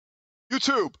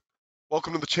YouTube,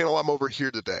 welcome to the channel. I'm over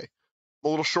here today. I'm a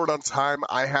little short on time.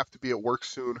 I have to be at work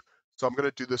soon, so I'm going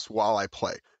to do this while I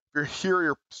play. If you're here,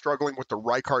 you're struggling with the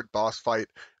Rykard boss fight.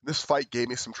 This fight gave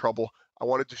me some trouble. I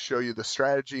wanted to show you the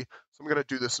strategy, so I'm going to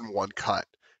do this in one cut.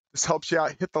 If this helps you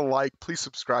out, hit the like, please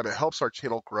subscribe. It helps our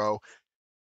channel grow.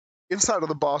 Inside of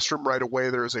the boss room right away,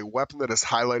 there is a weapon that is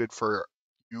highlighted for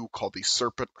you called the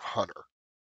Serpent Hunter.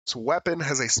 This weapon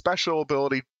has a special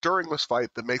ability during this fight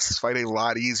that makes this fight a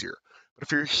lot easier. But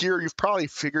if you're here, you've probably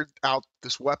figured out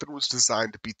this weapon was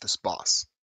designed to beat this boss.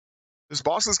 This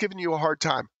boss is giving you a hard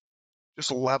time.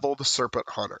 Just level the Serpent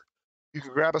Hunter. You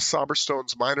can grab a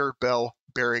Somberstone's minor bell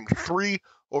bearing 3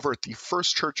 over at the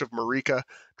First Church of Marika,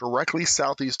 directly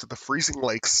southeast of the Freezing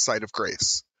Lakes Site of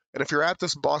Grace. And if you're at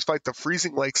this boss fight, the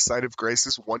Freezing Lakes Site of Grace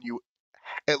is one you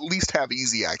at least have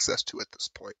easy access to at this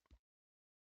point.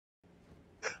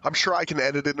 I'm sure I can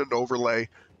edit in an overlay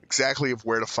exactly of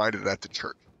where to find it at the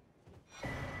church.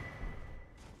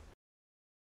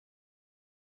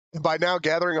 And by now,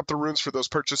 gathering up the runes for those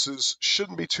purchases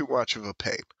shouldn't be too much of a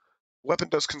pain. The weapon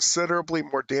does considerably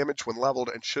more damage when leveled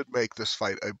and should make this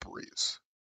fight a breeze.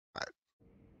 All right.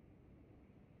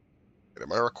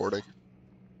 Am I recording?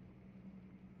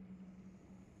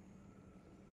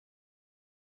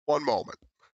 One moment.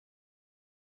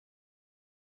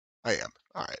 I am.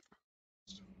 All right.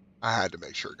 I had to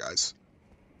make sure, guys.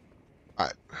 All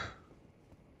right.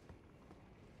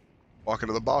 Walk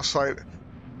into the boss fight.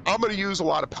 I'm going to use a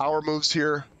lot of power moves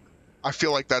here. I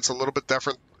feel like that's a little bit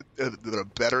different,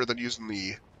 better than using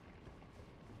the...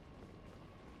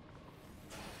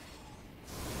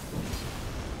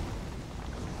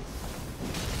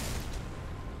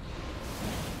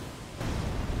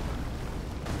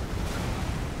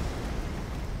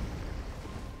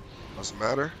 Doesn't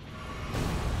matter.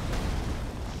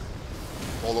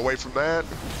 Roll away from that.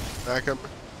 Back him.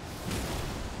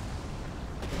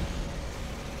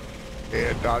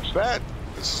 And dodge that.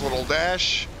 This is a little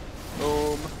dash.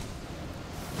 Boom.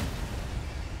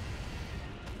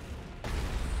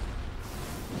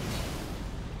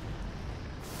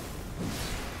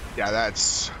 Yeah,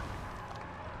 that's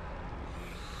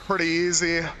pretty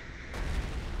easy.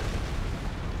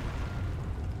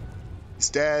 He's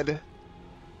dead.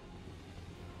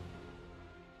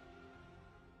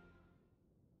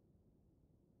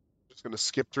 Just gonna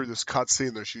skip through this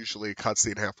cutscene. There's usually a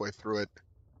cutscene halfway through it.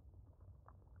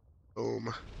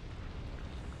 Boom.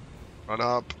 Run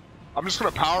up. I'm just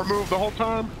gonna power move the whole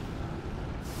time.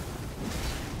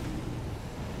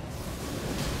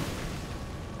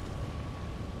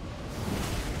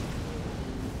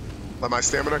 Let my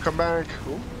stamina come back.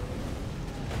 Ooh.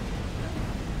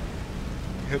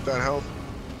 Hit that health.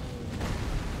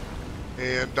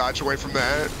 And dodge away from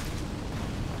that.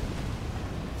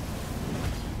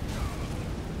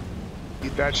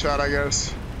 Eat that shot, I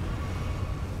guess.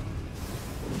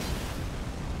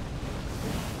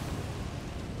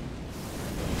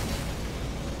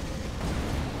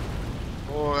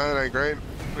 Oh, that ain't great.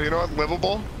 But you know what?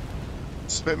 Livable.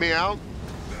 Spit me out.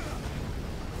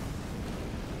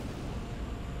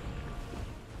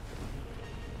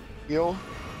 Heal.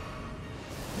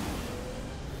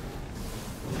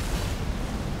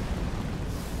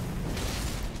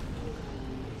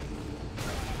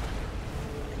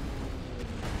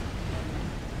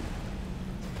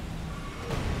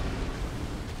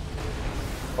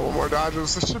 Couple more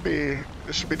dodges. This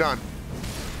should be done.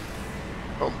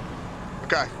 Oh.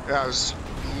 Okay, yeah, it was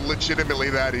legitimately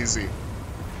that easy.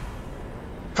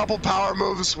 Couple power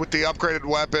moves with the upgraded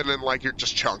weapon and like you're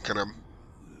just chunking them.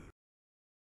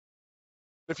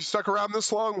 If you stuck around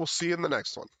this long, we'll see you in the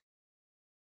next one.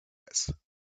 Yes.